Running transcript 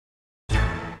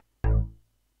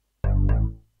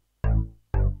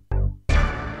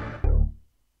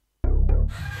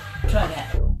Try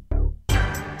that.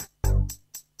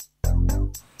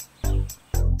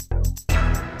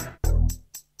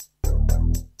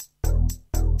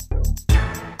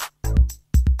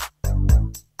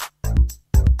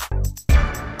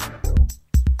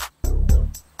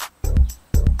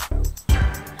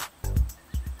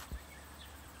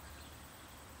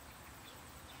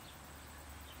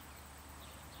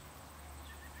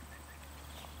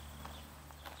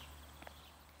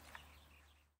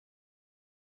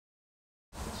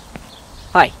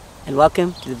 Hi, and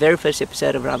welcome to the very first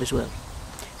episode of Robbie's World.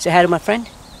 Say hi to my friend,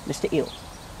 Mr. Eel.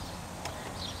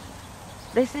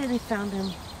 They say they found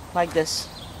him like this,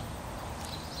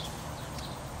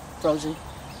 frozen,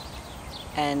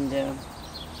 and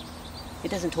he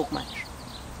doesn't talk much.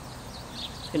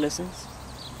 He listens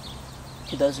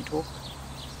to those who talk.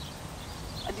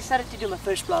 I decided to do my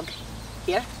first vlog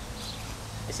here.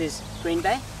 This is Green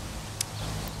Bay,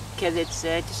 because it's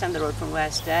just down the road from where I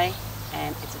stay.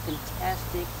 And it's a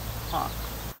fantastic park.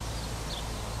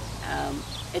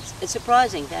 It's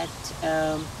surprising that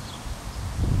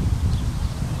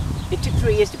it took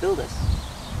 3 years to build this.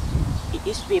 It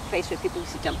used to be a place where people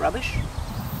used to dump rubbish.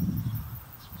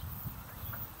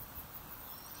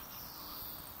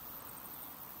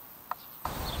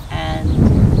 And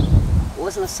it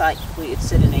wasn't a site where you'd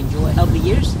sit and enjoy. Over the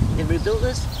years, they've rebuilt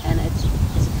this, and it's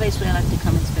a place where I like to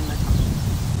come and spend my time.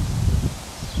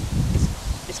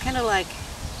 It's kind of like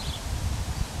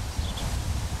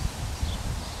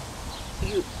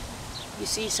you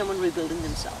see someone rebuilding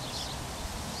themselves.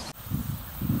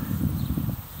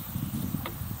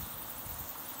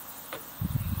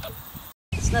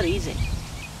 It's not easy.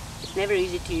 It's never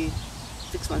easy to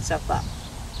fix oneself up.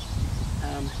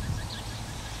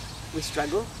 We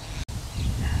struggle.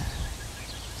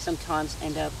 Sometimes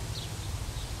end up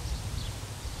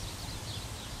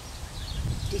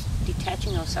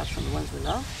detaching ourselves from the ones we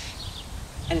love,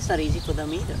 and it's not easy for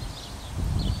them either.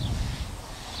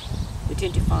 We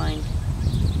tend to find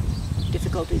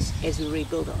difficulties as we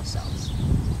rebuild ourselves.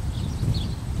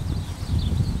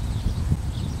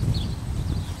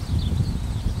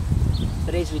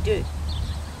 But as we do,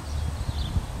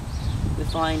 we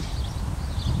find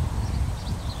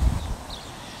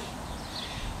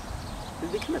we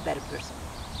become a better person.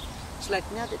 It's like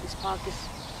now that this park is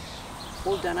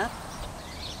all done up,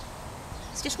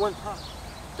 it's just one part,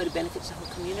 but it benefits the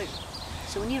whole community.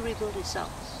 So when you rebuild yourself,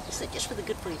 it's not just for the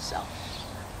good for yourself,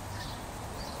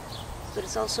 but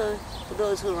it's also for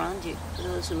those who are around you, for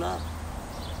those who love.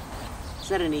 It's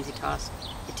not an easy task.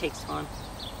 It takes time,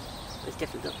 but it's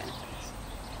definitely got benefits.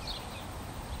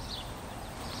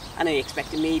 I know you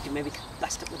expected me to maybe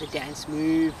bust up with a dance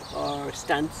move or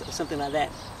stunts or something like that.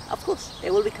 Of course,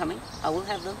 they will be coming. I will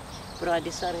have them, but I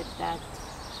decided that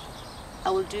I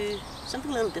will do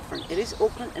something a little different. It is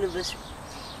Auckland anniversary.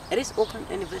 It is Auckland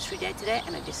Anniversary Day today,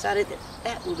 and I decided that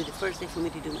that will be the first day for me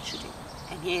to do my shooting.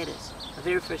 And here it is, my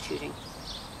very first shooting.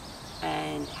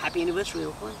 And happy anniversary,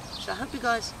 Auckland. So I hope you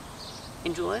guys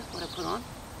enjoy what I put on.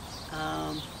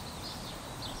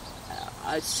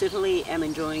 I certainly am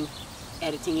enjoying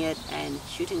editing it and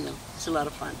shooting them. It's a lot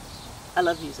of fun. I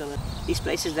love New Zealand. These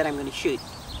places that I'm going to shoot,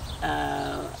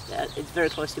 it's very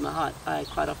close to my heart. I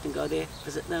quite often go there,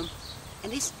 visit them.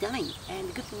 And they're stunning. And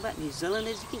the good thing about New Zealand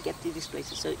is you can get to these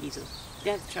places so easily. You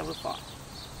don't have to travel far.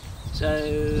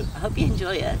 So I hope you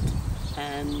enjoy it.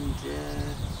 And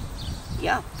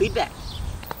yeah, feedback.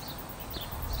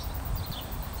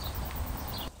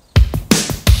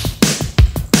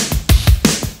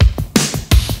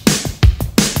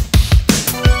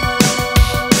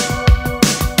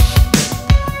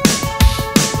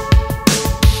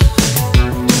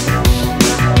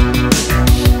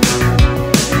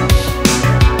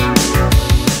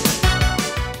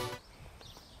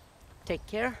 Take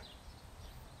care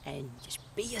and just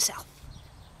be yourself.